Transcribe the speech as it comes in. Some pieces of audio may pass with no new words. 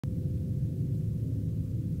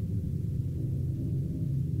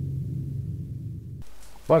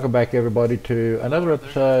Welcome back everybody to another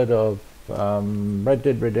episode of Red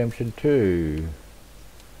Dead Redemption 2,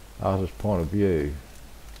 Arthur's Point of View.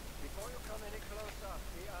 Before you come any closer,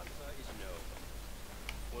 the answer is no.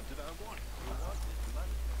 What did I want? You wanted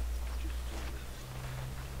money.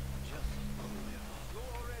 Just a little. You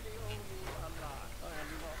already owe me a lot. I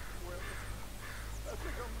am not well. I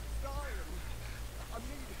think I'm dying.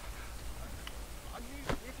 I need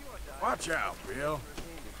if you are dying. Watch out, Bill.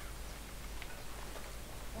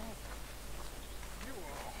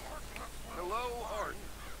 Hello, Art.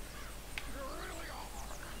 You're really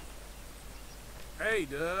hard. Hey,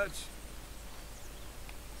 Dutch.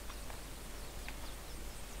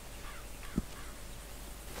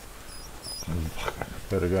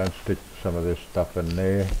 Better go and stick some of this stuff in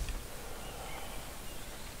there.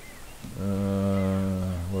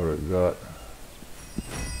 What have we got?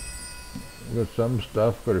 Got some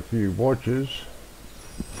stuff, got a few watches.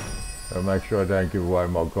 I'll make sure I don't give away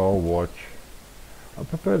my gold watch. I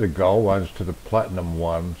prefer the gold ones to the platinum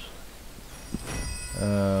ones.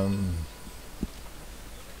 The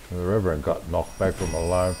Reverend got knocked back from a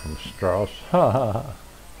loan from Strauss.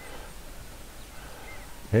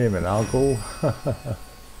 Him and Uncle.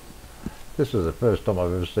 This is the first time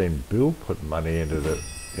I've ever seen Bill put money into the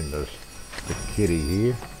kitty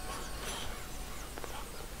here.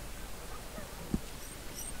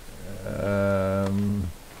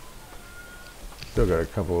 Still got a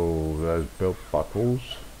couple of those belt buckles.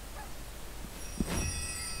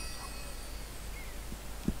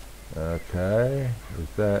 Okay, is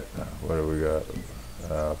that, what have we got?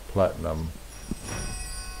 Platinum.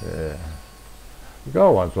 Yeah. The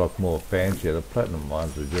gold ones look more fancier. The platinum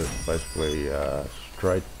ones are just basically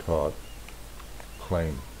straight type,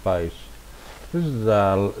 clean face. This is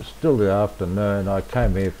still the afternoon. I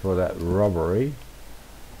came here for that robbery,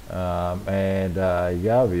 and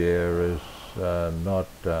Javier is not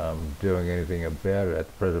doing anything about it at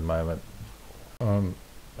the present moment. I've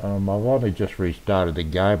only just restarted the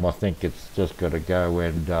game. I think it's just got to go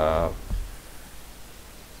and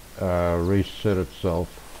reset itself.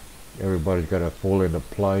 Everybody's got to fall into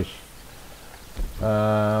place.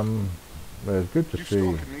 But it's good to see.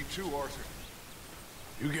 You stalking me too, Arthur.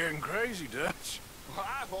 You getting crazy, Dutch? Well,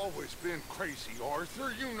 I've always been crazy,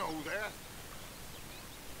 Arthur. You know that.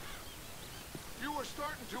 You were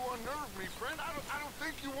starting to unnerve me, friend. I don't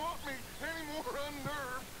think you want me any more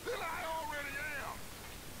unnerved than I already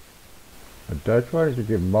am. Dutch, why don't you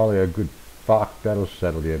give Molly a good fuck? That'll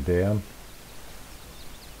settle you down.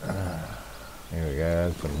 Here we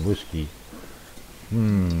go, some whiskey.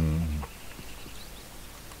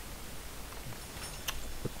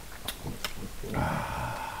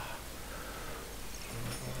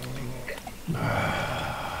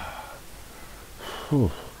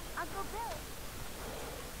 Whew.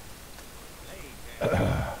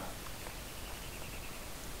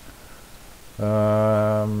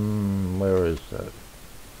 Where is that?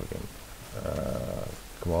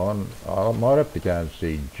 Come on, I might have to go and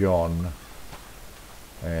see John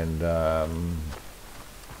and tell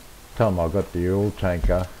him I got the oil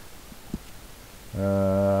tanker.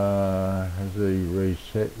 Has he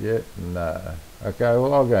reset yet? No. Okay,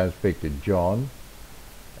 well I'll go and speak to John,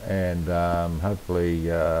 and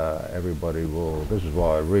hopefully everybody will. This is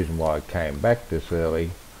the reason why I came back this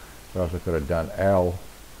early, or else I could have done Al.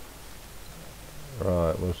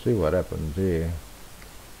 Right, we'll see what happens here.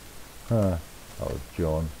 Oh,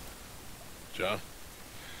 John. John?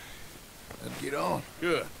 Let's get on.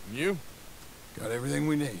 Good. And you? Got everything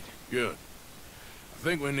we need. Good. I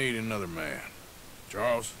think we need another man.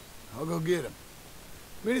 Charles? I'll go get him.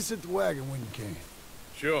 Meet us at the wagon when you can.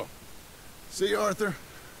 Sure. See, Arthur?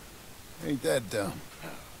 Ain't that dumb.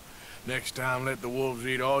 Next time, let the wolves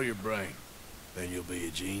eat all your brain. Then you'll be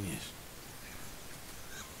a genius.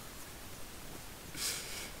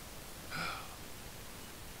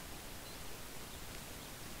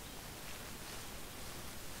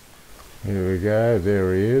 Here we go,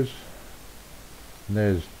 there he is. And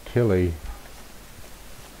there's Tilly.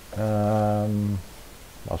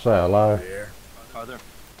 I'll say hello. There. Arthur.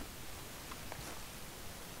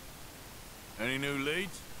 Any new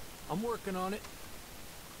leads? I'm working on it.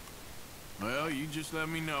 Well, you just let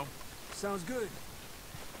me know. Sounds good.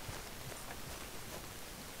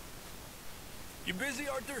 You busy,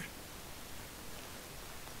 Arthur?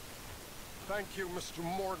 Thank you, Mr.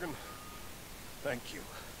 Morgan. Thank you.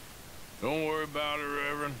 Don't worry about it,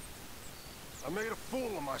 Reverend. I made a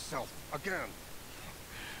fool of myself again.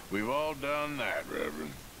 We've all done that,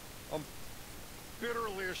 Reverend. I'm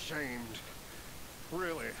bitterly ashamed.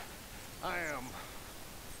 Really, I am.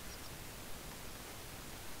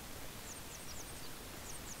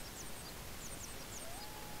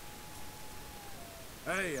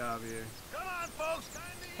 Javier. Come on, folks.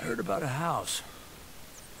 I heard about a house.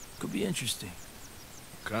 Could be interesting.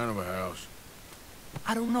 What kind of a house?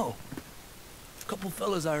 I don't know. A couple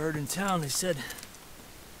fellas I heard in town, they said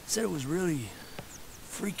it was really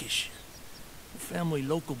freakish. A family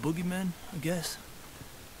local boogeymen, I guess.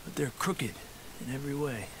 But they're crooked in every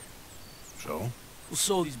way. So? Well,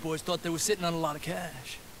 so these boys thought they were sitting on a lot of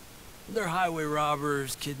cash. They're highway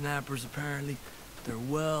robbers, kidnappers, apparently. They're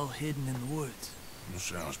well hidden in the woods. That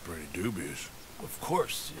sounds pretty dubious. Of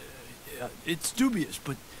course, yeah, it's dubious,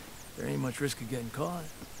 but there ain't much risk of getting caught.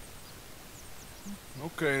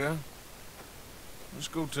 Okay, then. Let's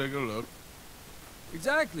go take a look.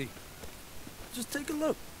 Exactly. Just take a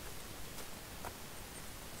look.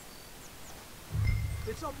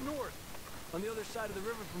 It's up north, on the other side of the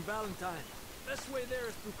river from Valentine. Best way there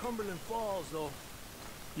is through Cumberland Falls, though.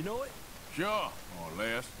 You know it? Sure, more or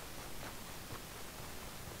less.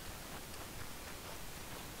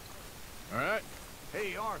 All right.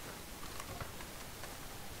 Hey, Arthur.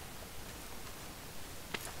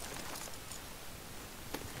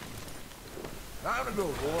 Time to go,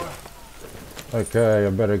 boy. Okay, I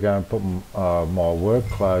better go and put my work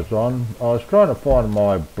clothes on. I was trying to find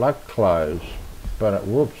my black clothes, but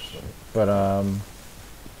whoops. But I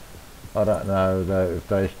don't know if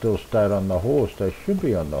they still stayed on the horse. They should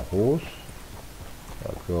be on the horse.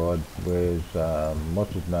 Oh God, where's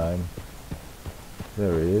what's his name?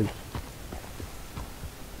 There he is.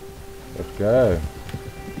 Let's go.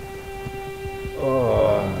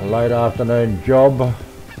 Oh, late afternoon job.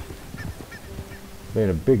 Been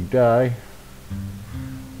a big day.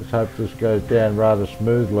 Let's hope this goes down rather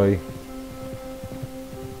smoothly.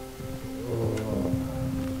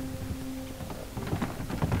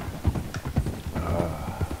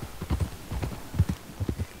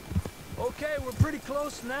 Okay, we're pretty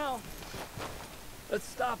close now. Let's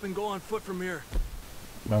stop and go on foot from here.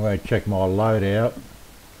 I'm going to check my load out.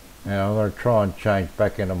 Now I'm going to try and change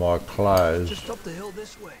back into my clothes. Just up the hill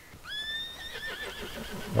this way.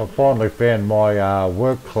 I finally found my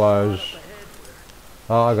work clothes.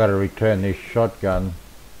 Oh, I got to return this shotgun.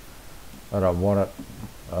 I don't want it.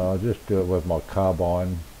 I'll just do it with my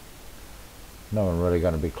carbine. No one really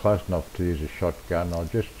going to be close enough to use a shotgun. I'll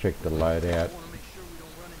just check the load out. I want to make sure we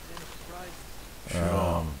don't run into any surprises.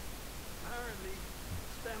 Sure. Apparently,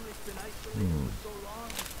 this family's been isolated for so long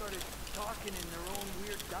they started talking in their own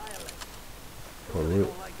weird dialect. For They real?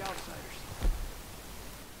 don't like outsiders.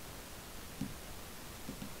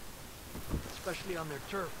 Especially on their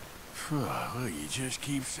turf. Well, you just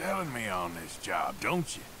keep selling me on this job,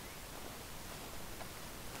 don't you?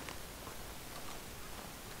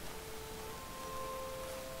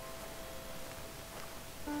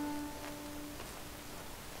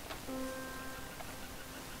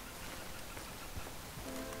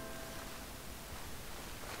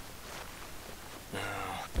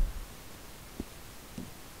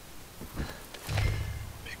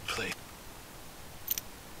 Big plate.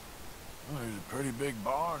 Well, there's a pretty big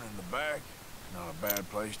barn in the back. Not a bad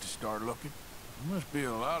place to start looking. There must be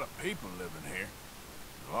a lot of people living here.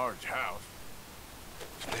 A large house.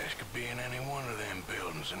 This place could be in any one of them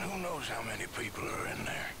buildings, and who knows how many people are in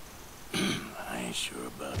there. I ain't sure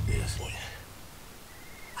about this.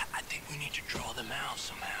 I think we need to draw them out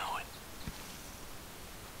somehow.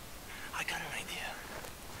 I got an idea.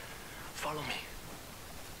 Follow me.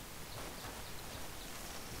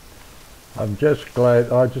 I'm just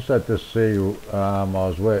glad. I just had to see.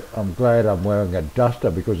 I'm glad I'm wearing a duster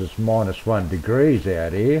because it's -1 degrees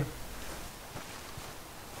out here.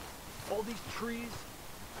 All these trees.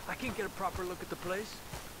 I can't get a proper look at the place.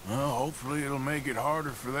 Well, hopefully it'll make it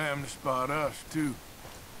harder for them to spot us, too.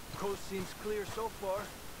 Coast seems clear so far.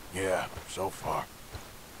 Yeah, so far.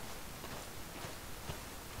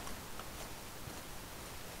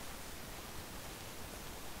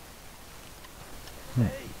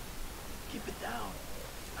 Hey, keep it down.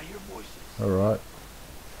 I hear voices. Alright.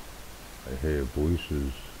 I hear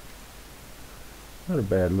voices. Not a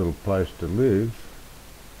bad little place to live.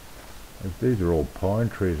 If these are all pine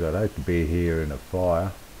trees, I'd hate to be here in a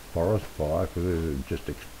fire, forest fire, because it would just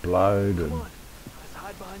explode. Come And on, let's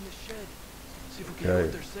hide behind this shed. See if we can hear Okay.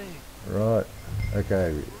 what they're saying. right,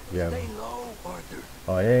 okay, yeah, Stay low, Arthur.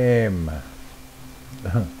 I am.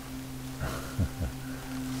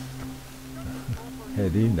 How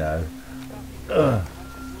do you know?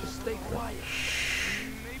 Just stay quiet.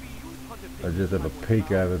 I just have a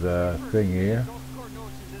peek over the thing here.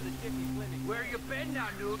 Where you been now,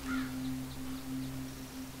 Nuke?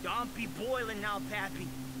 Don't be boiling now, Pappy.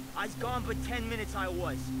 I's gone but 10 minutes I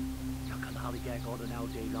was. You can hollygag all the now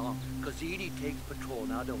day long, 'cause Edie takes patrol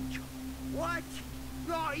now, don't you? What?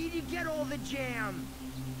 Oh, you didn't get all the jam.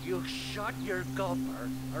 You shut your gulper,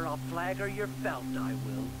 or I'll flagger your belt, I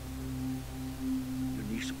will. Your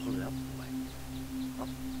niece will pull it up, boy. Up.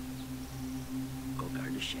 Go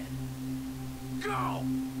guard the shed. Go!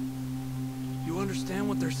 You understand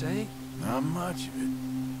what they're saying? Not much of it.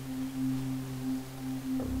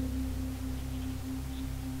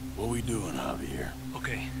 What we doing, Javier?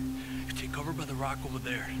 Okay, you take cover by the rock over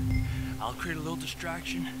there. I'll create a little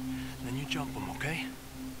distraction, and then you jump them, okay?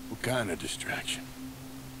 What kind of distraction?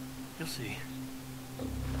 You'll see.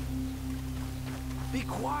 Be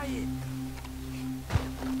quiet.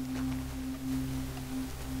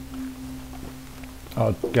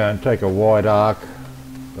 I'll go and take a wide arc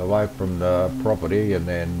away from the property and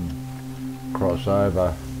then cross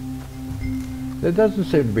over. There doesn't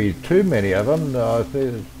seem to be too many of them. I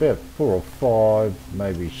think it's about 4 or 5,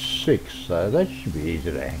 maybe 6, so that should be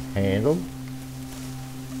easy to handle.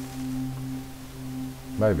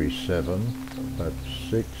 Maybe 7, but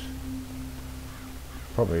 6.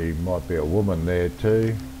 Probably might be a woman there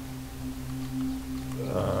too.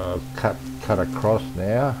 Cut across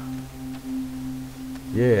now.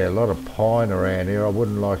 Yeah, a lot of pine around here. I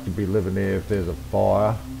wouldn't like to be living there if there's a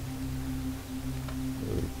fire.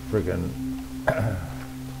 Friggin'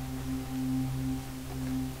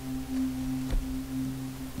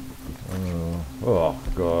 oh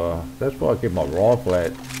god, that's why I keep my rifle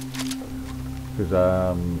out, because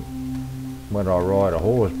when I ride a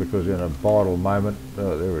horse, because in a vital moment,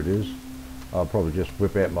 oh there it is, I'll probably just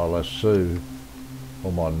whip out my lasso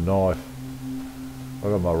or my knife. I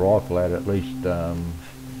got my rifle out at least.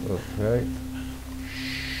 Okay.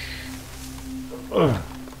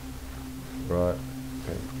 Right.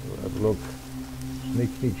 Okay. We'll have a look.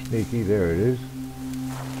 Sneaky. There it is.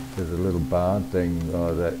 There's a little barn thing.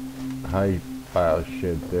 Oh, that hay bale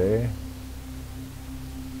shed there.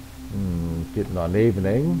 Getting on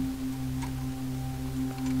evening.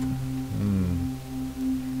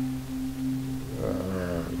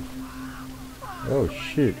 Oh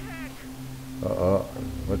shit.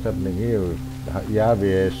 What's happening here?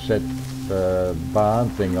 Javier set the barn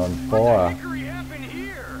thing on fire.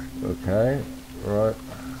 Okay, right.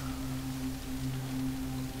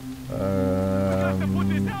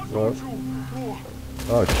 Well,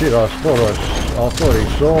 oh shit! I thought he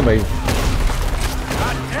saw me.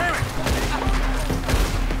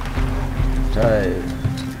 Okay.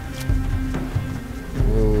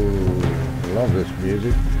 Ooh, I love this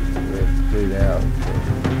music. Let's see now.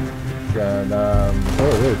 Going, oh,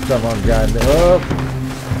 there's someone going. Oh,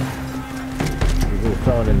 there's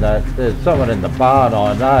someone in that. There's someone in the barn.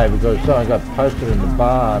 I know because someone got posted in the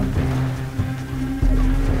barn.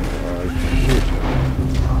 Oh shit!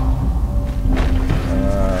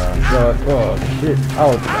 God, oh shit!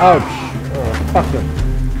 Ouch! Ouch! Oh fucking!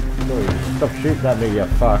 Sorry, stop shooting at me, you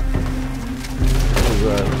fuck!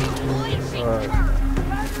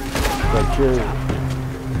 Got you.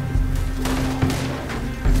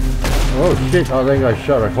 Oh shit, I think I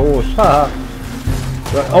shot a horse.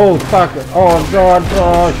 Oh fuck, oh god,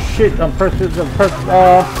 oh shit, I'm pressing,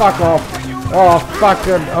 oh fuck off. Oh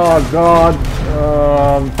fucking, oh god.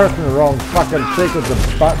 I'm pressing the wrong fucking sequence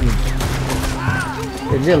of buttons.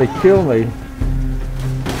 It nearly killed me.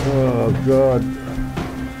 Oh god.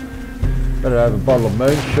 Better have a bottle of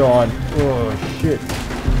moonshine. Oh shit.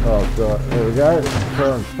 Oh god, there we go.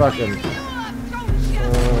 Someone's fucking,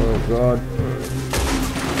 oh god.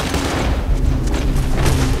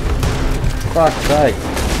 Fuck's sake.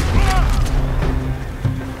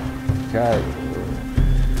 Okay.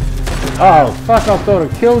 Oh, fuck, I thought I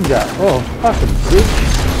killed you. Oh, fucking bitch.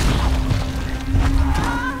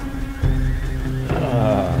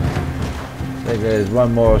 I think there's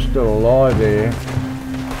one more still alive here.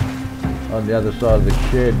 On the other side of the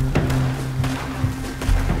shed.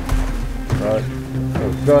 Right.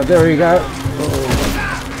 Oh, God, there you go. Oh.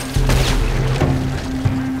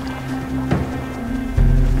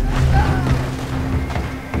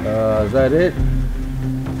 Is that it?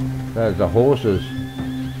 That's the horses.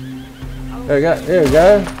 There we go. There we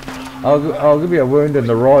go. I'll give you a wound in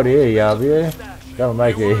the right ear, Javier. That'll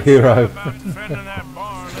make you a hero.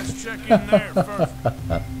 Let's check in there first.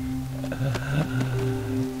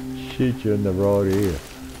 Shoot you in the right ear.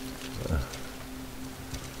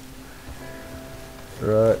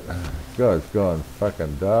 Right. God, it's gone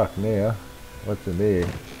fucking dark now. What's in there?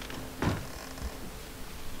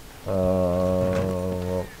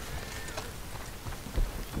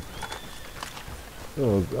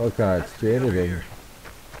 Oh, I can't see anything.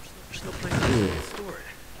 There's no place to store it.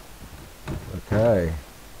 Okay.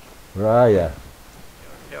 Where are you?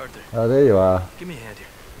 Hey, Arthur. Oh, there you are. Give me a hand here.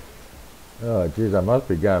 Oh, geez, I must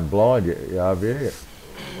be going blind, Javier.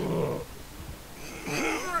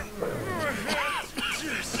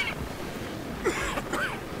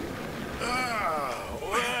 Oh,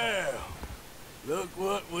 well, look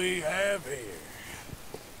what we have here.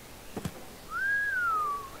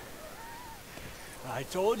 I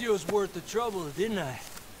told you it was worth the trouble, didn't I?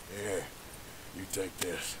 Yeah, you take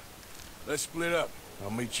this. Let's split up. I'll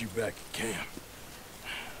meet you back at camp.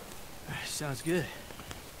 Sounds good.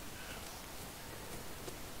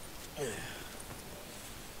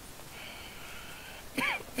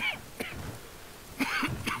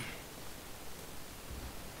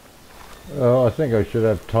 Oh, I think I should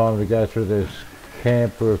have time to go through this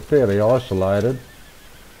camp. We're fairly isolated.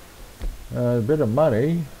 A bit of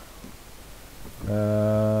money.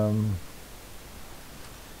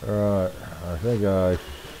 Right, I think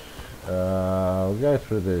I'll go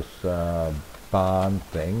through this barn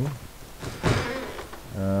thing.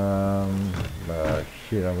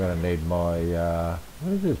 Shit, I'm going to need my,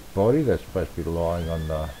 what is this body that's supposed to be lying on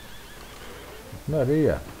the, it's not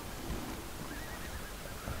here.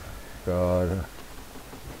 God.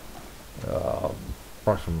 Oh,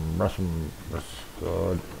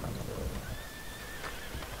 God.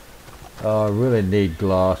 Oh, I really need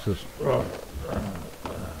glasses. There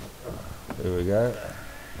we go.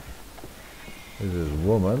 This is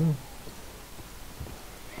woman.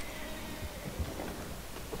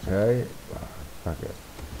 Okay. Fuck it.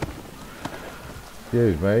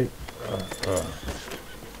 Excuse me.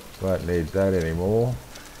 Won't need that anymore.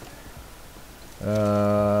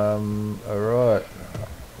 Alright.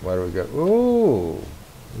 What do we got? Ooh,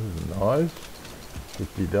 this is nice.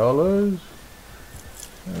 $50.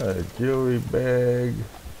 Jewelry bag.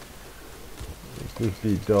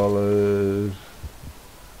 $50.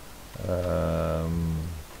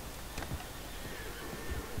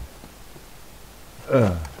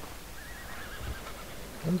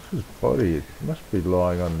 What's his body? It must be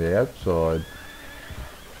lying on the outside.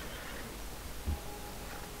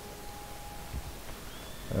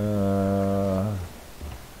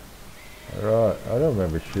 Right, I don't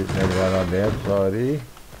remember shooting anyone on the outside here.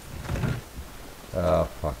 Oh,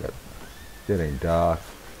 fuck it. It's getting dark.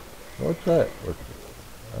 What's that?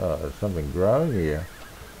 Oh, there's something growing here.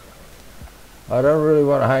 I don't really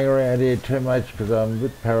want to hang around here too much because I'm a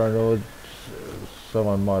bit paranoid.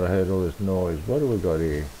 Someone might have heard all this noise. What do we got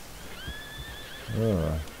here?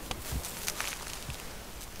 Oh.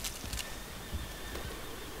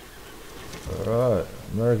 Alright,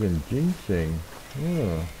 American ginseng.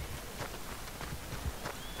 Oh.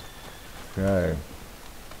 Okay.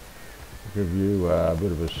 Give you a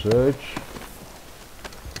bit of a search.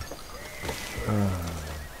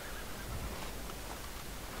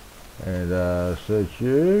 And search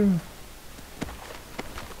you.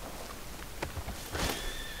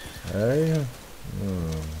 Okay.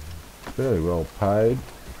 Fairly well paid.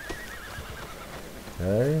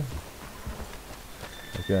 Okay.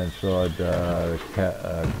 Let's go inside the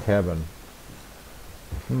cabin.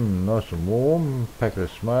 Nice and warm. Packet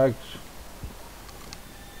of smokes.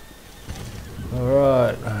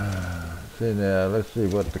 Alright. See now, let's see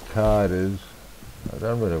what the card is. I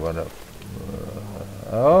don't really want to...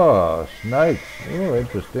 oh, snakes. Oh,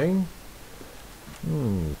 interesting.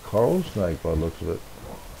 Coral snake by the looks of it.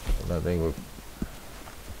 I don't think we'll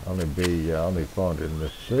only find it in the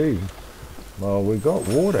sea. Well, we got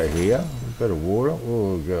water here. We've got a water.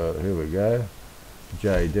 Oh, here we go.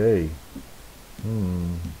 JD.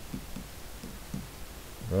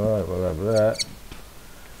 Right, we'll have that.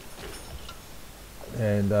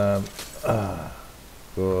 And,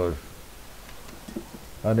 good.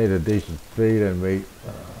 I need a decent feed and meat.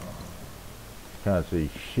 Can't see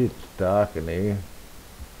shit. It's dark in here.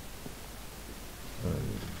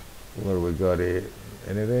 What do we got here?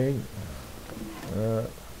 Anything?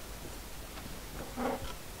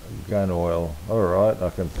 Gun oil. Alright, I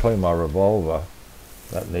can clean my revolver.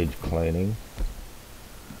 That needs cleaning.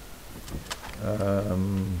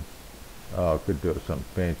 I could do some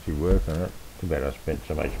fancy work on it. Too bad I spent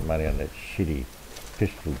so much money on that shitty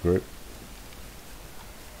pistol grip.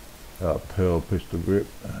 Pearl pistol grip.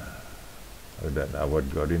 I don't know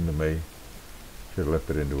what got into me. Should have left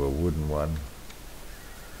it into a wooden one.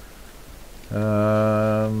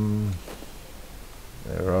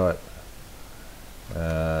 Alright.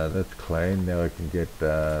 That's clean. Now I can get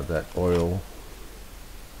that oil.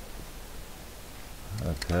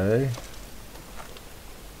 Okay.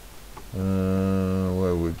 What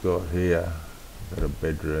have we got here? Got a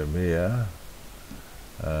bedroom here.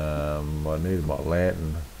 I need my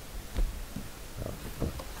lantern. Oh,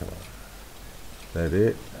 come on. Is that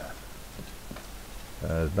it?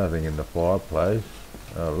 There's nothing in the fireplace.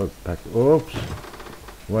 Oh look, oops!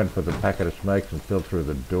 Went for the packet of smokes and fell through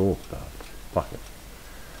the door. Oh, fuck it.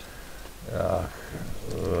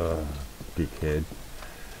 Dickhead.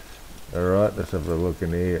 Alright, let's have a look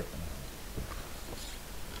in here.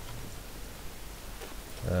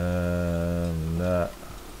 Nah.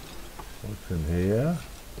 What's in here?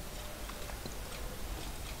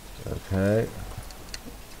 Okay.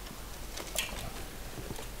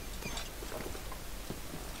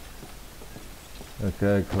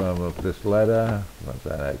 Okay, climb up this ladder. Not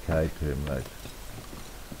that okay too much.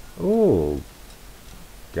 Ooh,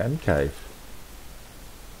 gun case.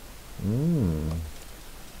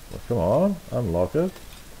 Well, come on, unlock it.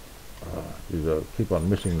 You keep on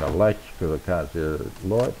missing the latch because I can't see the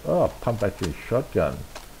light. Oh, pump action shotgun.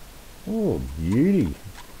 Oh, beauty.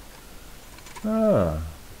 Ah,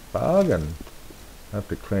 bargain. Have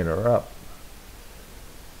to clean her up.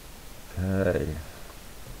 Okay.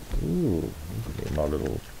 Ooh, my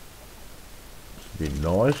little. This would be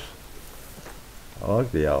nice. I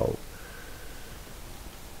like the old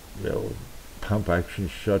pump action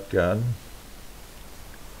shotgun.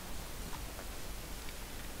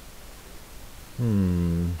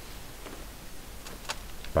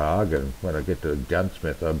 Bargain. When I get to the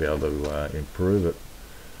gunsmith, I'll be able to improve it.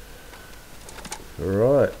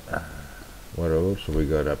 Right. What else have we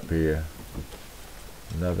got up here?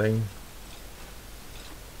 Nothing.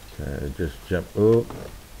 Okay, just jump. Oh,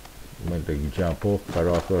 meant to jump off, but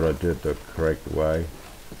I thought I did it the correct way.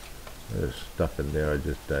 There's stuff in there I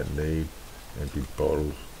just don't need. Empty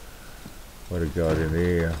bottles. What have we got in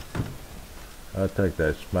here? I'll take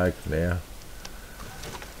those smokes now.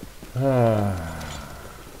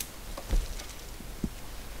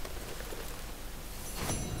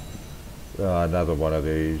 Another one of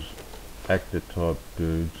these actor type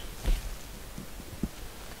dudes.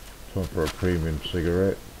 Time for a premium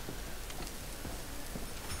cigarette.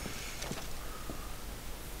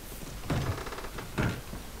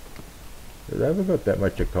 They haven't got that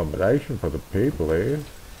much accommodation for the people here.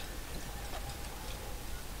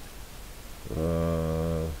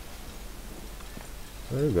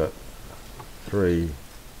 They've got 3.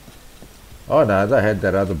 Oh no, they had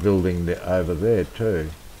that other building over there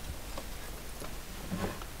too.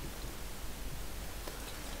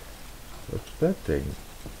 What's that thing?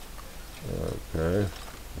 Okay.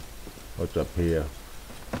 What's up here?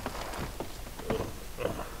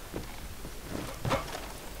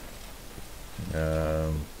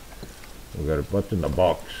 We got what's in the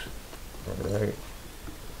box? Alright.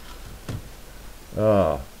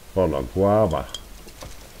 Bottle of guava.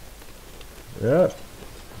 Yeah,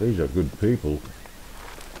 these are good people.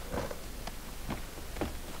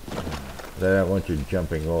 They don't want you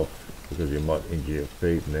jumping off because you might injure your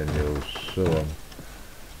feet and then you'll sue them.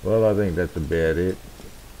 Well, I think that's about it.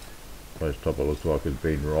 Most top it looks like it's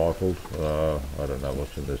been rifled. I don't know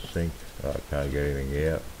what's in the sink. I can't get anything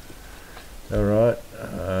out. Alright,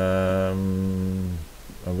 I'm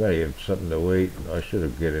going to get something to eat. I should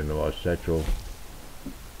have get into my satchel.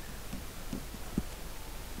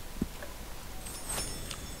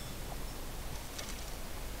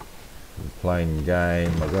 Playing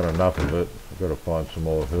game, I've got enough of it. I've got to find some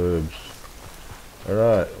more herbs.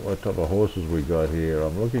 Alright, what type of horses we got here?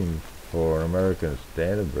 I'm looking for an American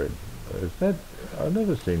standard bred. Is that, I've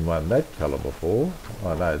never seen one that colour before.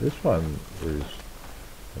 Oh no, this one is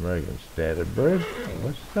American standard bred.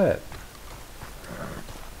 What's that?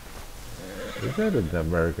 Is that an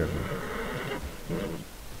American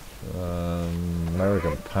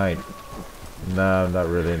American paint? No, I'm not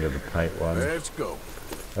really into the paint one. Let's go.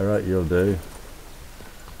 Alright, you'll do.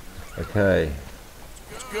 Okay.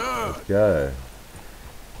 Let's go.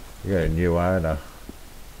 You got a new owner.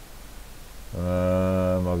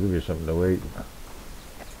 I'll give you something to eat.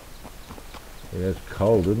 Yeah, it's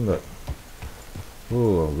cold, isn't it?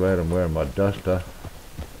 Ooh, I'm glad I'm wearing my duster.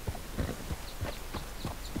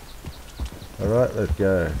 Alright, let's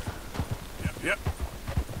go. Yep.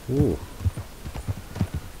 Ooh.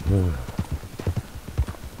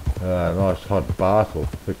 Nice hot bath will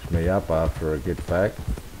fix me up after I get back.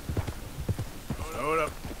 Load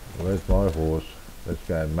up. Where's my horse? Let's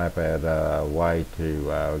go and map out our way to,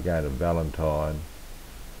 we're going to Valentine.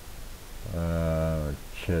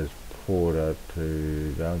 Chez Porter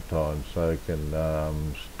to Valentine so I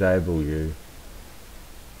can stable you.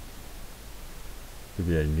 Give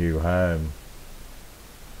you a new home.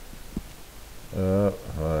 Oh,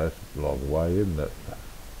 that's a long way, isn't it?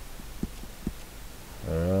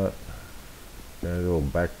 Alright. There's all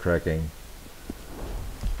backtracking.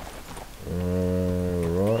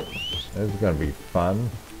 Right. This is going to be fun.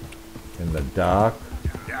 In the dark.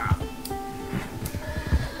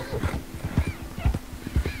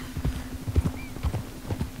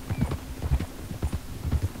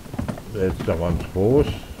 There's someone's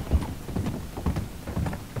horse.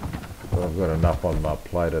 Well, I've got enough on my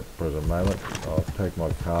plate at the present moment. I'll take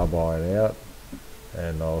my carbine out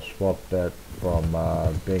and I'll swap that from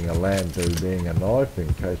being a lamb to being a knife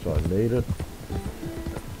in case I need it.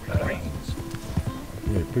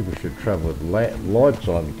 Yeah, people should travel with lights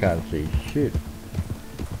on, you can't see shit.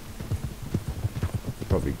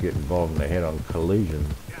 Probably get involved in a head-on collision.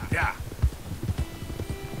 Yeah.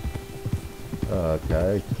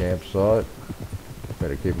 Okay, campsite.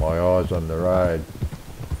 Better keep my eyes on the road.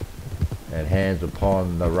 And hands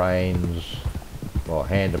upon the reins. Well,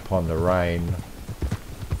 hand upon the rein.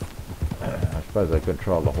 I suppose I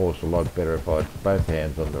control the horse a lot better if I had both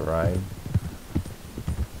hands on the rein.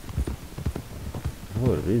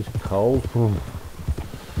 Oh, it is cold.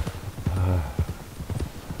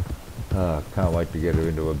 Can't wait to get her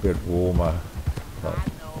into a bit warmer.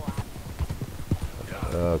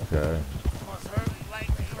 Okay.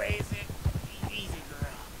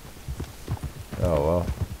 Oh well.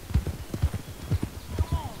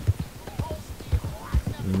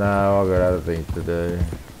 No, I've got other things to do.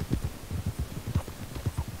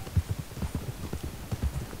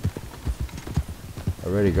 I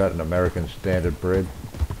already got an American Standard bread.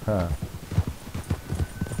 Huh.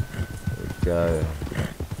 Let's go.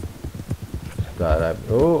 Start up.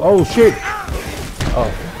 Oh shit!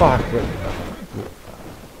 Oh fuck!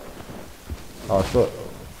 I thought.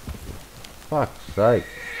 Fuck's sake!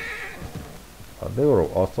 I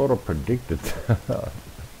thought I predicted.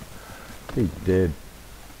 He's dead.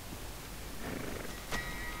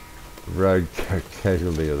 Road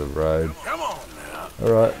casualty of the road. Come on now.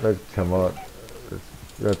 All right, let's come on.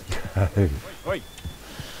 Let's go. Wait.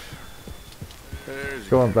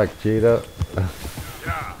 Come on back, cheetah.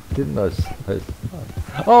 Yeah. Didn't I say?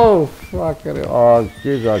 Oh fuck it! Oh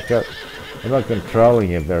jeez, I'm not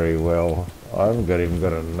controlling you very well. I haven't even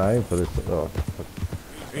got a name for this. Oh, fuck.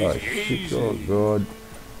 Oh shit! Oh god!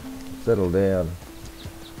 Settle down.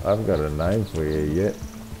 I haven't got a name for you yet.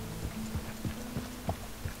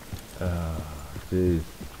 Jeez.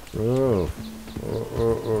 Oh,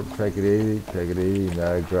 take it easy, take it easy.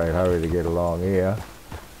 No great hurry to get along here.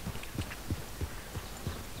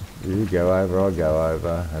 You go over, I'll go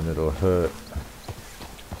over, and it'll hurt.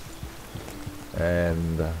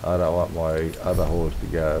 And I don't want my other horse to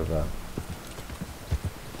go over.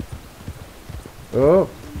 Oh!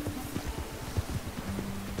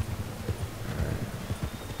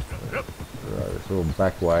 Right, it's all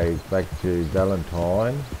back way, back to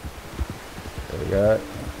Valentine. There we go.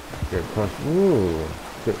 Get across. Ooh,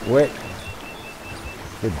 bit wet,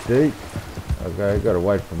 bit deep. Okay, gotta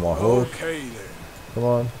wait for my horse. Okay then. Come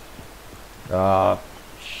on. Ah,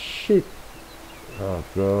 shit. Oh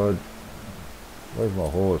god. Where's my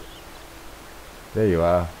horse? There you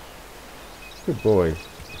are. Good boy.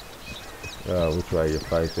 Oh, which way are you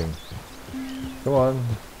facing? Come on.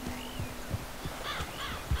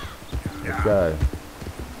 Let's go.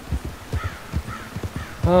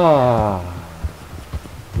 Ah.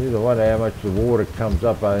 You wonder how much the water comes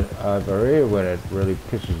up over here when it really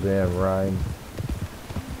pisses down rain.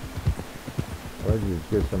 Well, you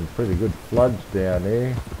get some pretty good floods down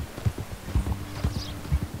here.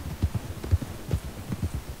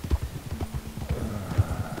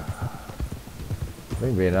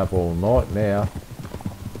 We've been up all night now.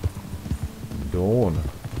 Dawn.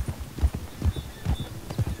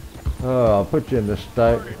 Oh, I'll put you in the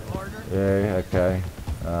stable. Yeah, okay.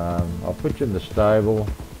 I'll put you in the stable.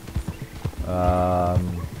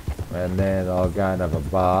 And then I'll go and have a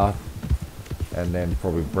bath. And then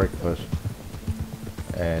probably breakfast.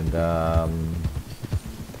 And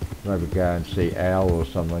maybe go and see Owl or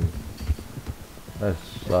something.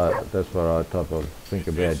 That's what I type of think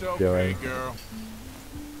about It's okay, doing. girl.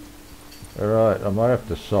 Alright, I might have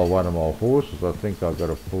to sell one of my horses. I think I've got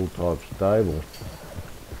a full type stable.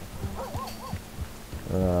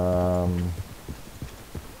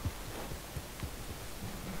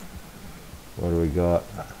 What do we got?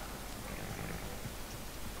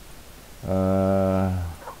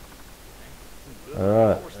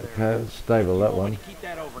 Alright, okay, let's stable that one. Keep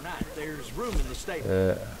that overnight. There's room in the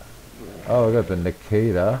stable. Oh, I got the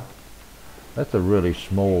Nikita. That's a really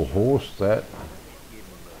small horse, that.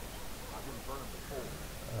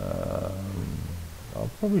 I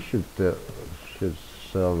probably should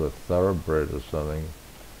sell the thoroughbred or something.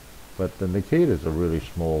 But the Nikita's a really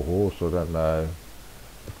small horse, I don't know.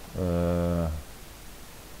 Oh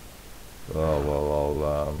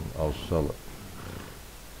well, I'll sell it,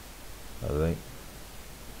 I think.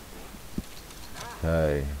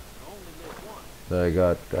 Okay. So I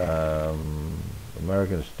got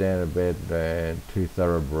American Standard bed and 2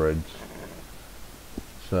 thoroughbreds.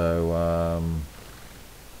 So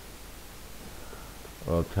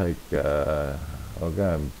I'll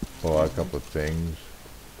go and buy a couple of things.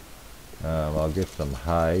 I'll get some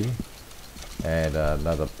hay and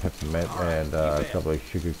another peppermint and a couple of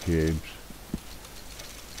sugar cubes.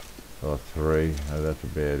 Or 3, that's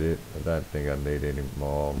about it. I don't think I need any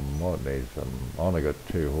more. Might need some. I only got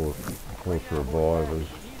 2 horse revivers.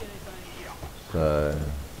 So,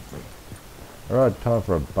 alright, time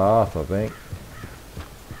for a bath, I think.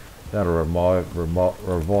 That'll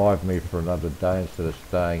revive me for another day instead of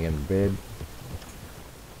staying in bed.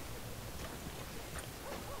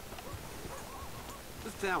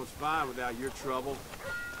 This town was fine without your trouble.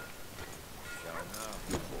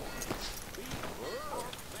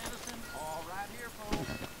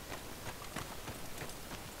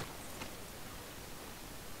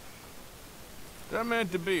 Is that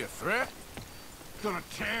meant to be a threat? Gonna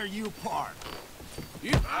tear you apart.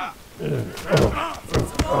 You Trail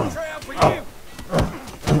for you.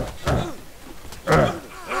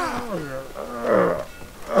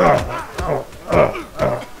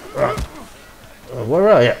 Where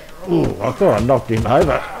are you? Ooh, I thought I knocked him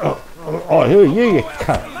over. Oh, who are you, you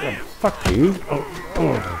cunt? Oh, fuck you.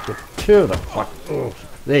 Get 2 of the fuck. Oh,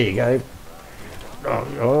 there you go.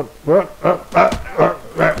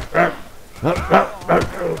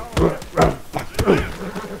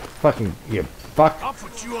 Fucking, you fuck. I'll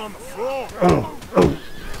put you on the floor.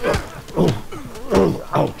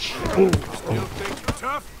 Ouch. Still think you're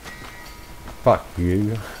tough? Fuck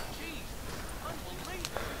you.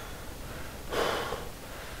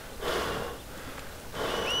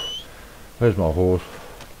 Where's my horse?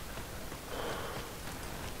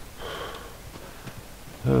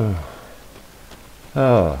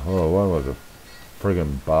 Oh, one was a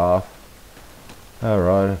friggin' bath.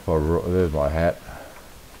 Alright, there's my hat.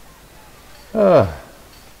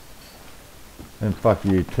 And fuck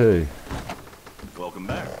you too. Welcome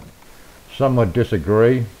back. Some would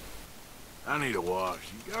disagree. I need a wash.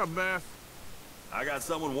 You got a bath? I got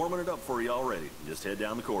someone warming it up for you already. Just head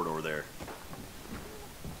down the corridor there.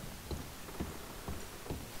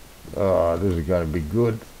 Oh, this is going to be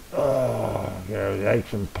good. Oh, the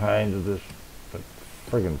aches and pains of this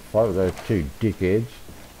friggin' fight with those 2 dickheads.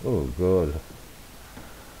 Oh, God.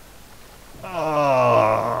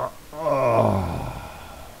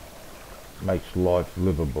 Makes life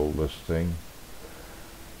livable, this thing.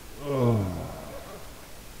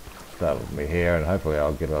 Start with my hair, and hopefully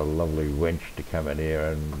I'll get a lovely wench to come in here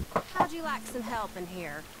and... How'd you like some help in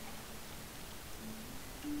here?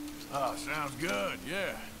 Oh, sounds good.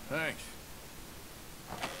 Yeah, thanks.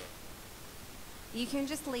 You can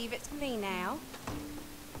just leave it to me now.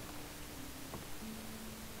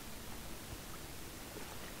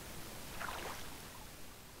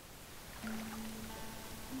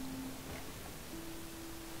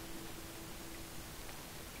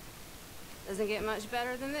 Doesn't get much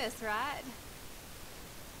better than this, right?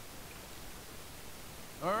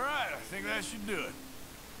 All right, I think that should do it.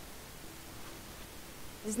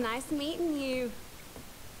 It was nice meeting you.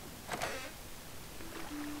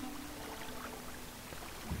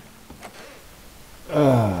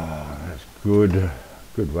 That's good.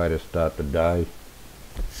 Good way to start the day.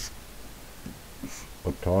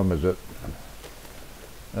 What time is it?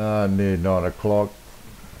 Near 9 o'clock.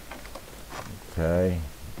 Okay.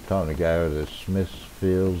 Time to go to the Smith's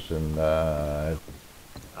Fields and I've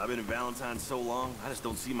been in Valentine so long, I just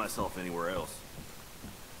don't see myself anywhere else.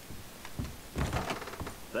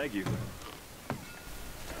 Thank you.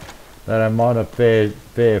 they don't mind a fair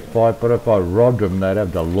fight, but if I robbed them, they'd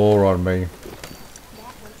have the law on me.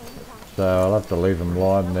 So I'll have to leave them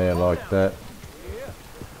lying there like that.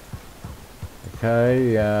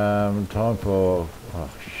 Okay, time for... Oh,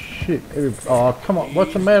 shit. Oh, come on.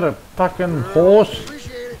 What's the matter? Fucking horse?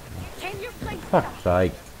 Fuck's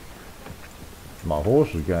sake. My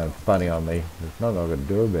horse is going funny on me. There's nothing I can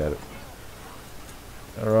do about it.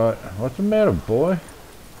 Alright, what's the matter, boy?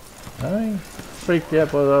 Hey? Freaked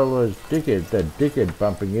out by all those dickheads, that dickhead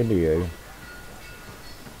bumping into you.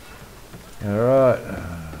 Alright,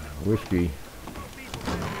 whiskey.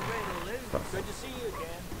 Good to see you again.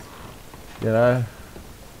 You know,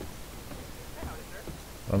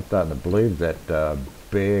 I'm starting to believe that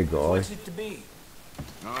bear guy. What's it to be?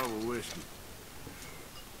 Oh, whiskey.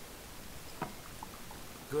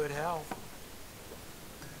 Good health.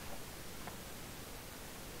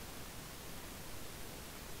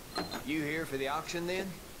 You here for the auction then?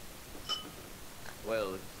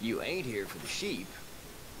 Well, you ain't here for the sheep.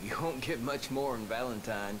 You won't get much more in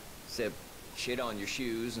Valentine, except shit on your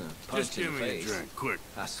shoes and a punch Just in give the me face. a drink, quick.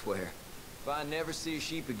 I swear. If I never see a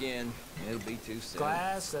sheep again, it'll be too soon.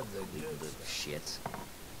 Glass of the Little good. shits.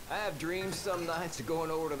 I have dreams some nights of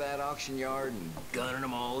going over to that auction yard and gunning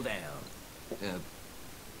them all down.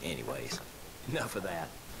 Anyways, enough of that.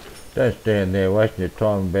 Don't stand there wasting your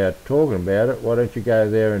time about talking about it. Why don't you go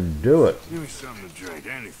there and do it? Give me something to drink,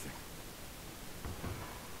 anything.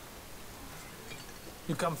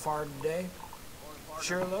 You come far today?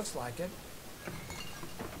 Sure looks like it.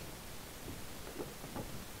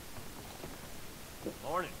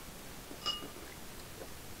 Morning.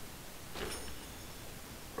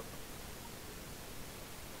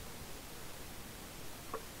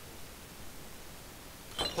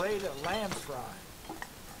 Plate of lamb fry.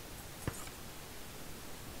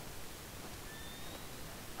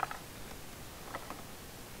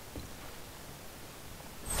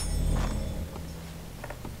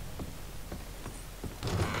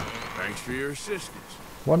 Thanks for your assistance.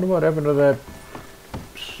 Wonder what happened to that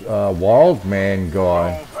wild man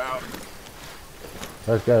guy.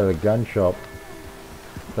 Let's go to the gun shop.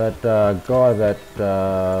 That guy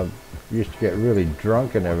that used to get really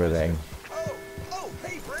drunk and everything. Oh,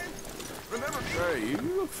 hey, friend. Remember me? Hey, you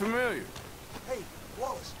look familiar. Hey,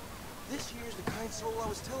 Wallace. This here's the kind soul I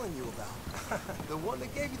was telling you about. The one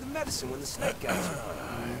that gave you the medicine when the snake got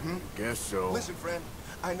you. Guess so. Listen, friend.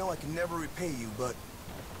 I know I can never repay you, but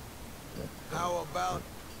how about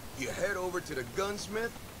you head over to the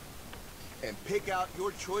gunsmith and pick out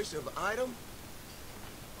your choice of item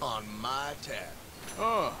on my tab?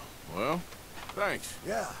 Oh, well, thanks.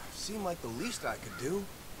 Yeah, seemed like the least I could do.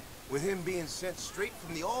 With him being sent straight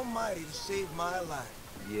from the Almighty to save my life.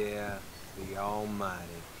 Yeah, the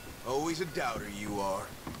Almighty. Always a doubter you are.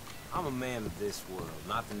 I'm a man of this world,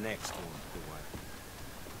 not the next one,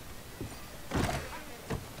 boy.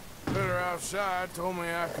 Better outside told me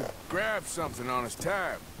I could grab something on his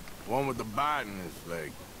tab. One with the bite in his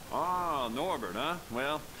leg. Ah, Norbert, huh?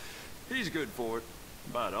 Well, he's good for it.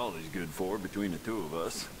 About all he's good for between the two of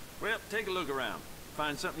us. Well, take a look around.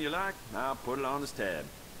 Find something you like, I'll put it on his tab.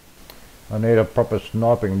 I need a proper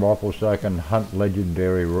sniping rifle so I can hunt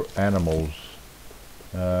legendary animals.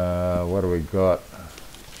 What do we got?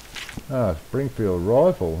 Ah, Springfield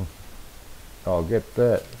rifle. I'll get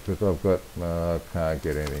that because I've got. I can't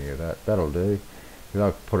get anything of that. That'll do. Because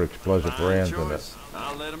I can put explosive rounds in it.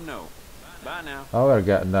 I'll let him know. Bye now. I'm gonna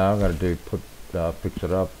go. No, I'm gonna do fix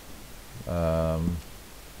it up.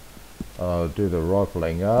 I'll do the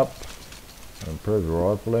rifling up. Improve the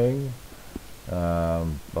rifling. I'll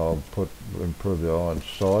improve the iron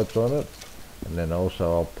sights on it, and then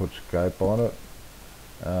also I'll put scope on it.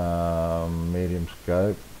 Medium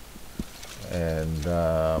scope, and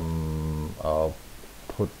I'll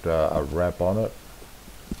put a wrap on it,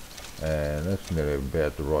 and that's nearly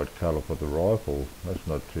about the right colour for the rifle. That's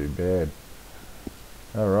not too bad.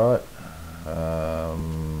 Alright,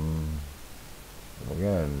 we'll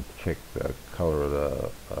go and check the colour of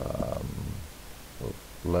the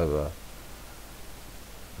leather.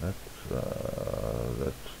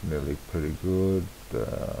 That's nearly pretty good.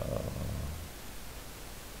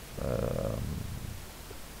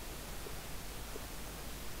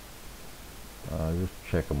 I'll just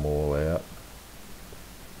check them all out,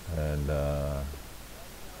 and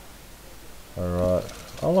alright,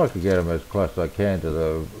 I like to get them as close as I can to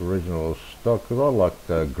the original stock because I like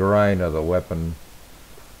the grain of the weapon,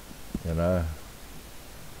 you know.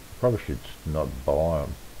 Probably should not buy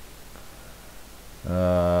them.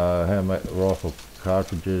 How much rifle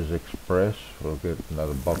cartridges express? We'll get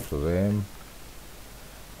another box of them,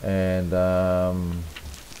 and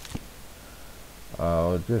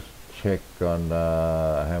I'll just check on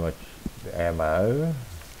how much ammo.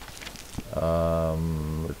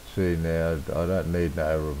 Let's see now. I don't need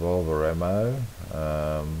no revolver ammo.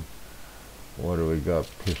 What do we got?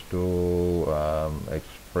 Pistol,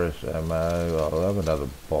 express ammo. I'll have another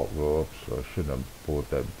box. Oops, I shouldn't have bought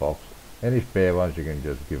that box. Any spare ones you can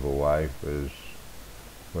just give away as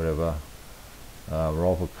whatever.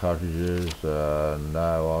 Rifle cartridges.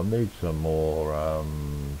 No, I'll need some more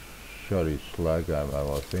shoddy slug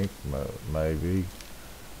ammo, I think. Maybe.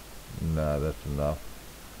 No, that's enough.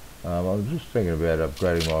 I'm just thinking about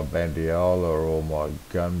upgrading my bandiola or my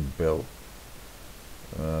gun belt.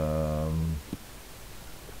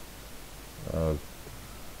 Let's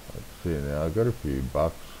see now, I've got a few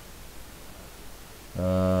bucks.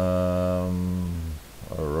 Alright.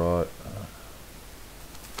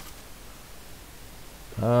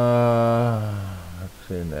 Let's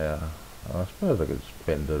see now. I suppose I could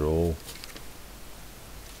spend it all.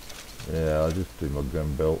 Yeah, I'll just do my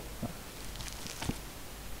gun belt.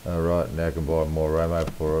 Alright, now I can buy more ammo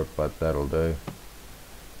for it, but that'll do.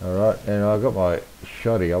 Alright, and I got my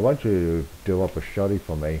shotty. I want you to do up a shotty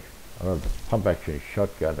for me. I got a pump action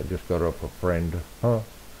shotgun. I just got it off a friend. Huh?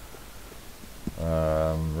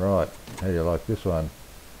 Right, how do you like this one?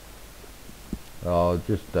 I'll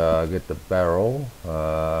just get the barrel.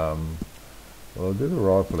 We'll do the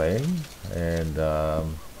rifling, and I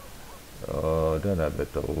don't know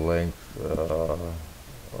about the length.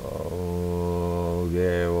 Oh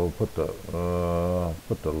yeah, we'll put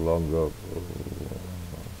the longer.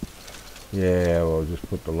 Yeah, we'll just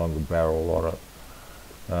put the longer barrel on it.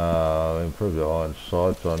 Improve the iron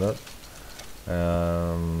sights on it.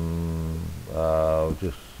 I'll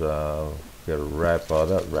just get a wrap.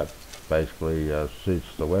 That wrap basically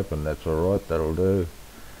suits the weapon. That's alright, that'll do.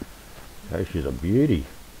 Okay, she's a beauty.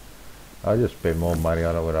 I'll just spend more money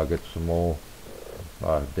on it when I get some more.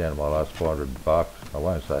 Down to my last $400. I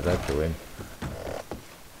won't say that to him.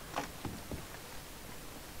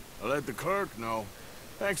 I'll let the clerk know.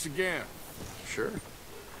 Thanks again. Sure.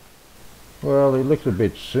 Well, he looks a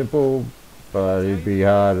bit simple, but he'd be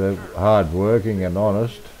hard working and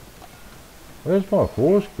honest. Where's my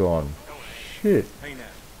horse gone? Shit. Hey now,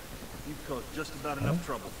 you've caused just about enough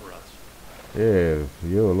trouble for us. Yeah,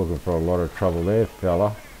 you were looking for a lot of trouble there,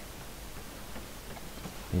 fella.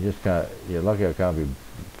 You just can't, you're lucky I can't be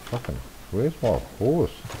fucking, where's my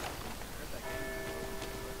horse?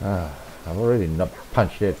 I've already not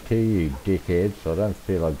punched that to you, dickhead, so I don't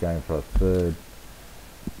feel like going for a third.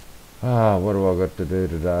 What do I got to do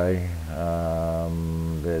today?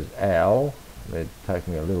 There's Al. They're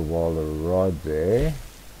taking a little while to ride there.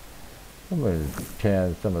 I'm in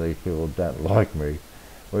town, some of these people don't like me.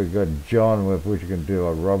 We've got John, with which you can do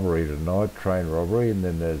a robbery tonight, train robbery, and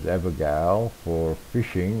then there's Abigail for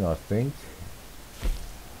fishing, I think.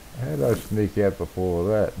 How did I sneak out before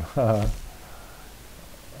that?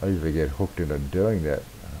 I usually get hooked into doing that.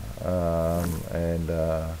 I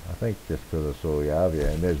think just because I saw Javier,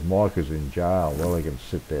 and there's Micah's in jail. Well, he can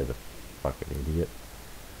sit there, the fucking idiot.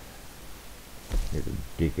 He's a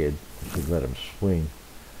dickhead. Should let him swing.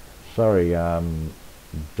 Sorry,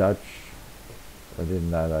 Dutch. I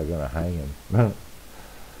didn't know they were going to hang him.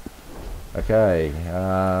 Okay,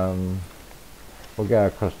 we'll go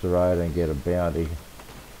across the road and get a bounty.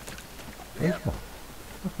 Where's my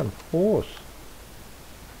fucking horse?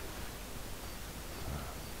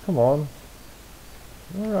 Come on.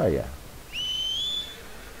 Where are you?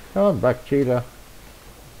 Come on, Black Cheetah.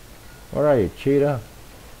 Where are you, Cheetah?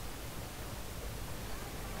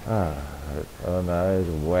 Oh no, there's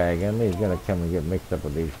a wagon. He's gonna come and get mixed up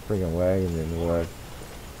with these friggin' wagons in work.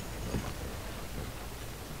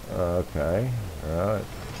 Okay, right.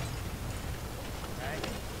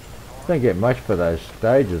 Don't get much for those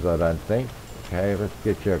stages, I don't think. Okay, let's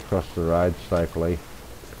get you across the road safely.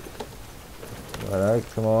 Righto,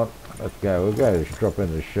 come on, let's go. We'll go drop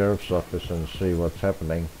into the sheriff's office and see what's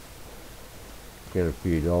happening. Get a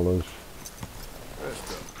few dollars.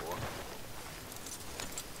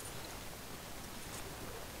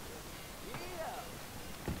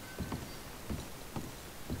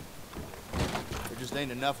 There just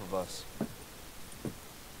ain't enough of us.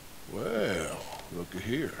 Well, looky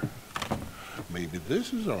here. Maybe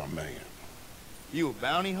this is our man. You a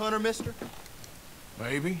bounty hunter, mister?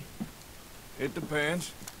 Maybe. It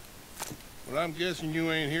depends. Well, I'm guessing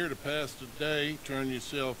you ain't here to pass the day, turn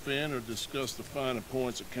yourself in, or discuss the finer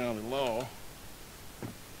points of county law.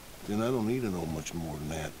 Then I don't need to know much more than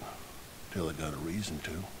that, till I got a reason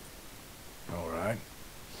to. All right.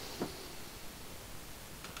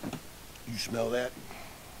 You smell that?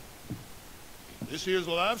 This here's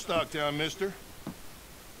a livestock town, mister.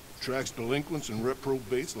 Attracts delinquents and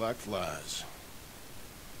reprobates like flies.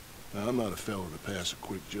 Now, I'm not a fellow to pass a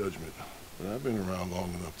quick judgment, but I've been around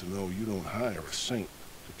long enough to know you don't hire a saint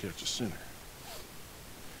to catch a sinner.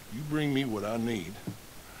 You bring me what I need,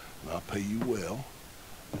 and I'll pay you well,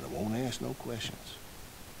 and I won't ask no questions.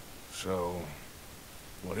 So,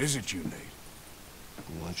 what is it you need?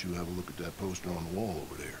 Why don't you have a look at that poster on the wall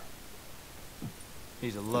over there?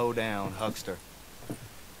 He's a low-down huckster.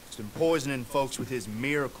 He's been poisoning folks with his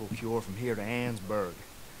miracle cure from here to Annsburg.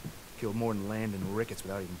 Killed more than Landon Ricketts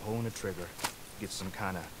without even pulling a trigger. Gets some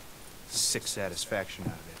kind of sick satisfaction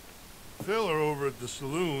out of it. Fella over at the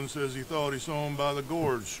saloon says he thought he saw him by the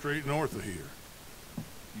gorge straight north of here.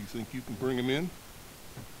 You think you can bring him in?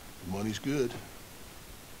 The money's good.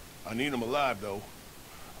 I need him alive, though.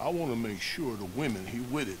 I want to make sure the women he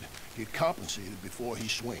witted get compensated before he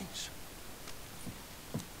swings.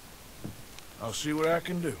 I'll see what I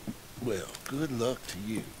can do. Well, good luck to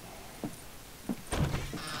you.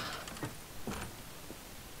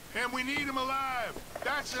 And we need him alive.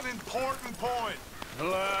 That's an important point.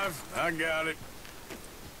 Alive. I got it.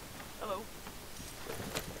 Hello.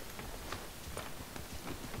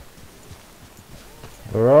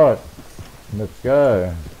 Alright, let's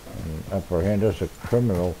go. apprehend us a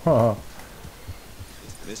criminal. Huh.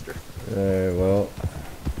 Mister? Yeah, well.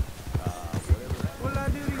 What'll I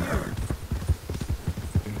do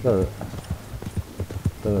to you?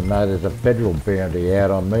 Doesn't know there's a federal bounty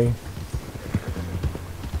out on me.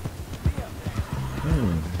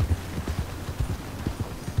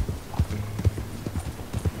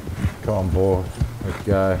 Come on, boy. Let's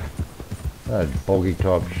go. That's boggy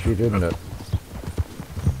type shit, isn't it?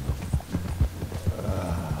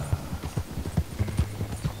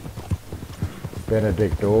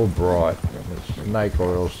 Benedict Albright, the snake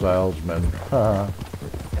oil salesman.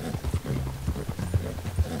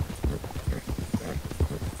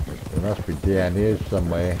 It must be down here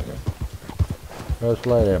somewhere. Go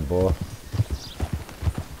slow down, boy.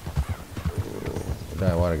 I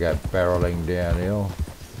don't want to go barreling downhill.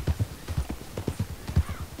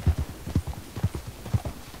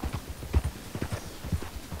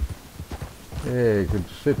 Yeah, you could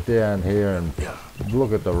sit down here and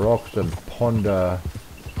look at the rocks and ponder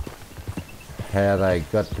how they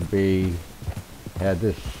got to be, how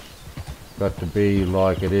this got to be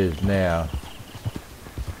like it is now.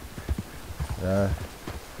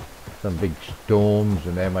 Some big storms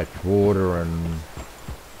and how much water and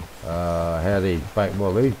how these banks,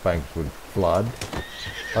 well, these banks would flood.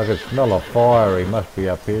 I could smell a fire. He must be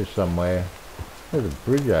up here somewhere. There's a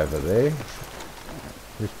bridge over there.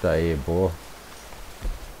 Just stay here, boy.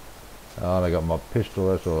 Oh, I got my pistol,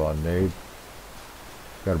 that's all I need.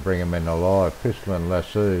 Got to bring him in alive. Pistol and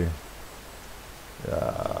lasso.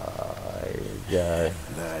 There you go.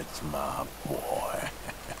 That's my boy.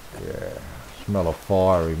 Yeah. Smell of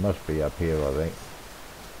fire. He must be up here, I think.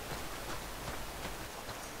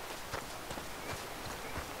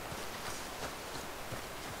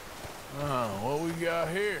 Oh, what we got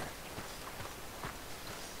here?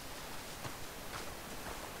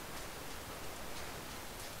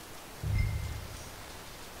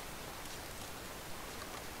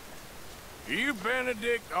 Are you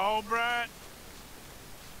Benedict Albright?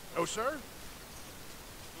 Oh, sir?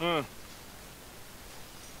 Huh.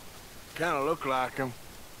 Kinda look like him.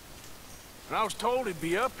 And I was told he'd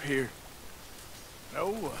be up here.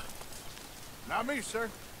 No, not me, sir.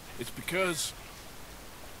 It's because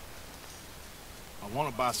I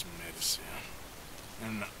want to buy some medicine.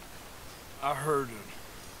 And I heard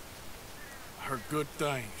good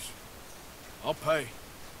things. I'll pay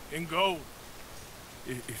in gold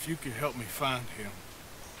if you could help me find him.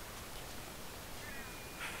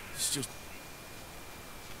 It's just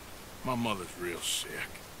my mother's real sick.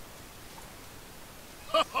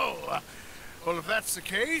 Oh, well, if that's the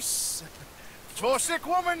case, for a sick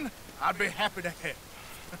woman, I'd be happy to help.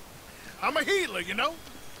 I'm a healer, you know?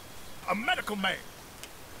 A medical man.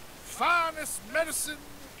 Finest medicine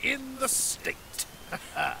in the state.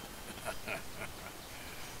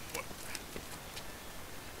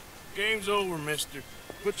 Game's over, mister.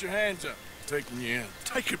 Put your hands up. I'm taking you in.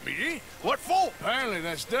 Taking me in? What for? Apparently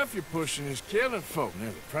that stuff you're pushing is killing folk.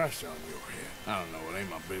 There's a price on your head. I don't know. It ain't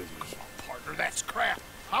my business. Partner, that's crap.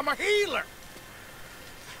 I'm a healer.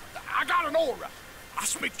 I got an aura. I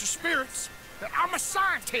speak to spirits. I'm a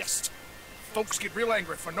scientist. Folks get real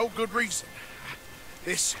angry for no good reason.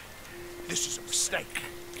 This is a mistake.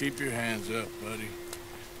 Keep your hands up, buddy.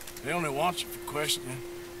 They only want you for questioning.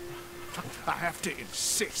 I have to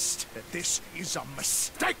insist that this is a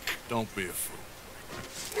mistake. Don't be a fool.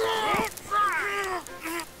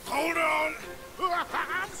 Hold on.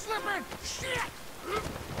 I'm slipping. Shit.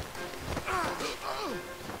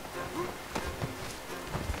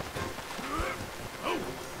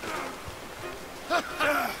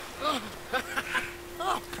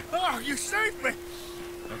 Oh, you saved me.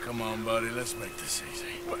 Now, come on, buddy. Let's make this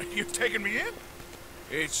easy. What, you taking me in?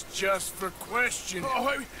 It's just for questioning.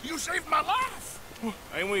 Oh, you saved my life.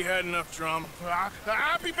 Ain't we had enough drama?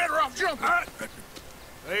 I'd be better off jumping.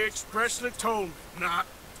 They expressly told me not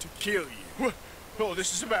to kill you. Oh,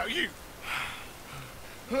 this is about you.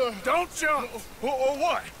 Don't jump. Or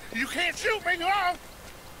what? You can't shoot me, no.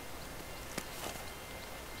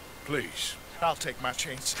 Please. I'll take my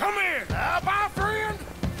chance. Come here. Bye, friend.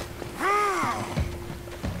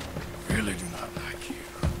 Really do not like you.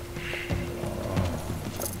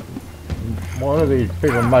 Why do these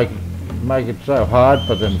people make it so hard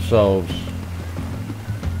for themselves?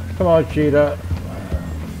 Come on, cheetah.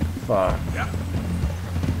 Fuck.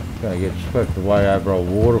 Gonna get swept away over a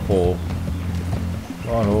waterfall.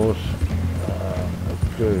 Come on, horse. Let's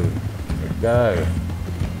go. Let's go.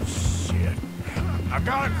 Shit. I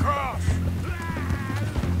gotta cross.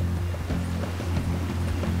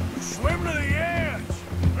 Swim to the edge.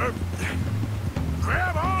 Or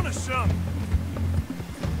grab onto something.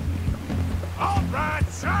 All right,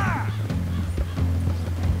 try.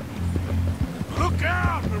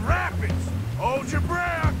 Hold your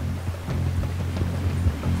breath.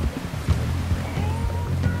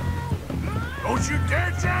 Don't you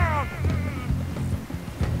dare down.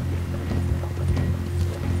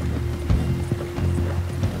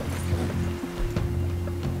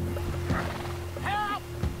 Help!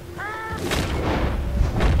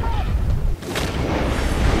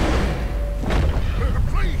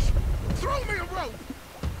 Please, throw me a rope.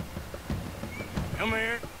 Come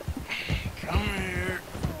here. Come here.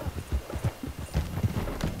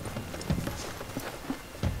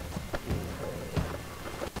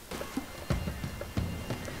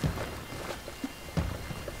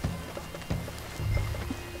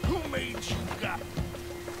 Who made you guy?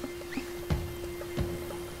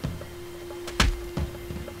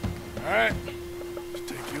 All right,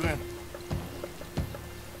 let's take you in.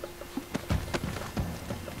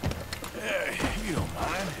 Hey, you don't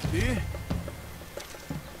mind, do you?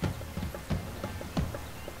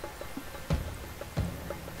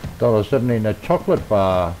 $1.70 in a chocolate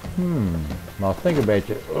bar. I'll think about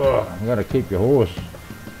you. Ugh, I'm gonna keep your horse.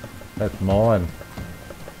 That's mine.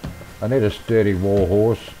 I need a sturdy war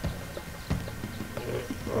horse.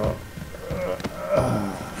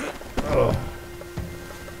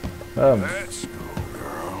 Let's go,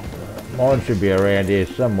 girl. Mine should be around here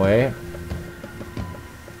somewhere.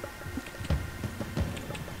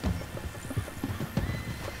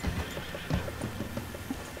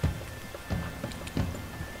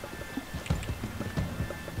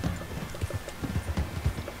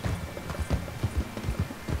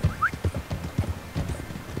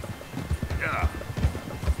 Yeah.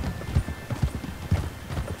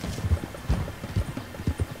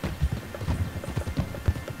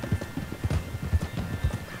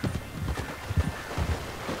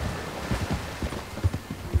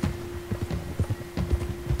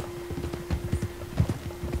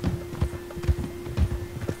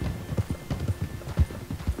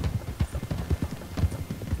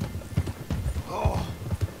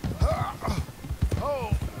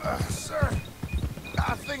 Sir,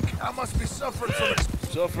 I think I must be suffering from it.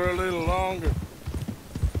 Suffer a little longer.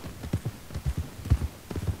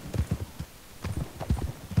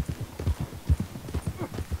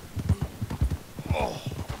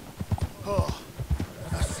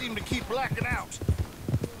 I seem to keep blacking out.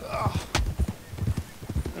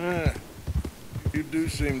 You do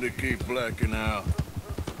seem to keep blacking out.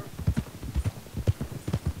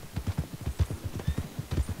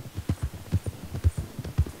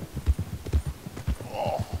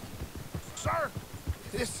 Sir,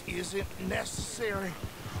 this isn't necessary.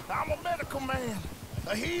 I'm a medical man,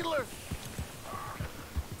 a healer.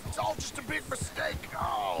 It's all just a big mistake.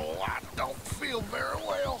 Oh, I don't feel very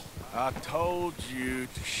well. I told you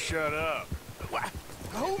to shut up.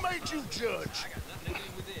 Who made you judge?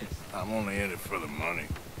 I'm only in it for the money.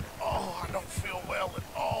 Oh, I don't feel well at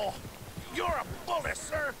all. You're a bully,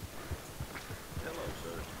 sir. Hello,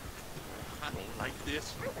 sir. I don't like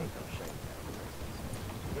this.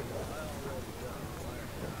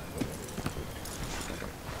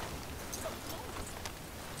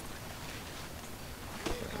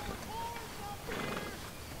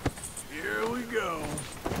 Here we go.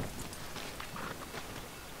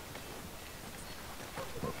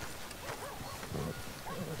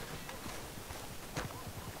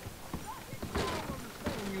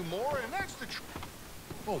 You more, and that's the truth.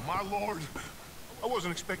 Oh, my lord. I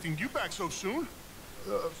wasn't expecting you back so soon.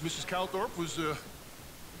 Mrs. Calthorpe was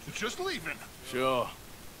just leaving. Sure.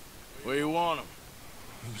 Where you want him?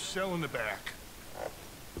 He was selling the back.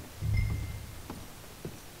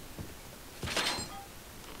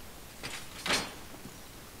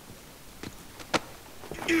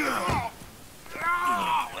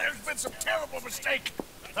 There's been some terrible mistake.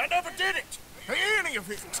 I never did it. Any of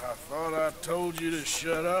it. I thought I told you to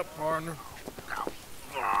shut up, partner.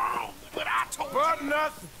 But I told But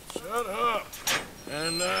nothing. Shut up.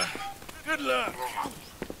 And, good luck.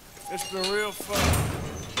 It's been real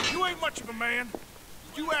fun. You ain't much of a man.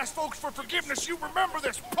 You ask folks for forgiveness, you remember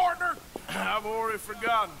this, partner? I've already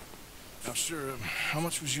forgotten. Now, sure, how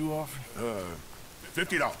much was you offering?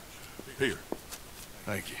 $50. Here.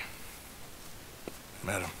 Thank you.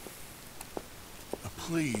 Madam.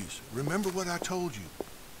 Please, remember what I told you.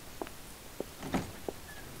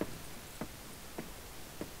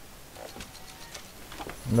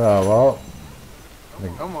 No, well,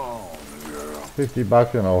 Come on, girl.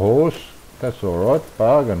 $50 in a horse. That's all right.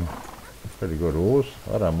 Bargain. Pretty good horse.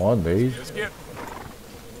 I don't mind these. Let's get...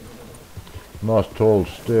 Nice tall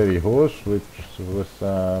sturdy horse which with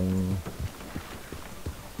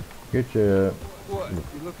get your What? You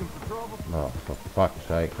looking for trouble? oh for fuck's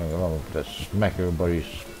sake, I'm going to smack everybody's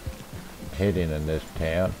head in this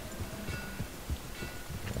town.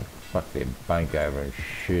 fuck their bank over and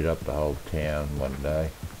shoot up the whole town one day.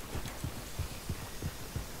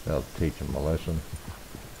 They'll teach them a lesson.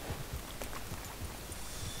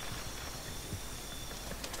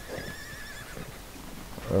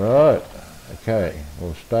 Alright, okay,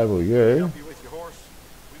 we'll stable you.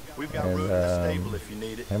 We've got room in the stable if you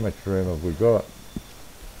need it. How much room have we got?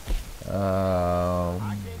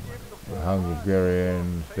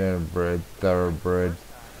 Hungarian, standardbred, thoroughbred.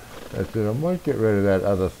 That's it. I might get rid of that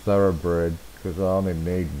other thoroughbred because I only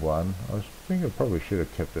need one. I was thinking I probably should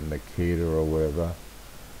have kept a Nikita or whatever.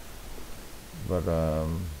 But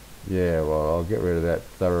yeah, well, I'll get rid of that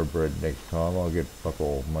thoroughbred next time. I'll get fuck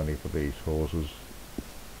all money for these horses.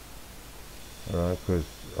 Alright, because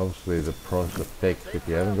obviously the price affects if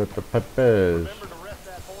you haven't got the peppers.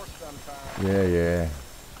 Yeah.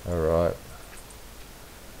 Alright.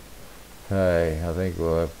 Okay, I think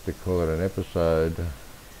we'll have to call it an episode.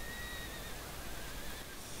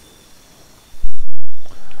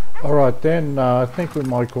 Alright then, I think we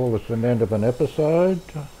might call this an end of an episode.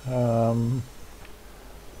 Thank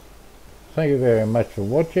you very much for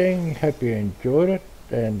watching, hope you enjoyed it,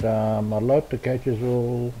 and I'd like to catch us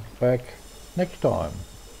all back next time.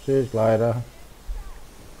 See you later.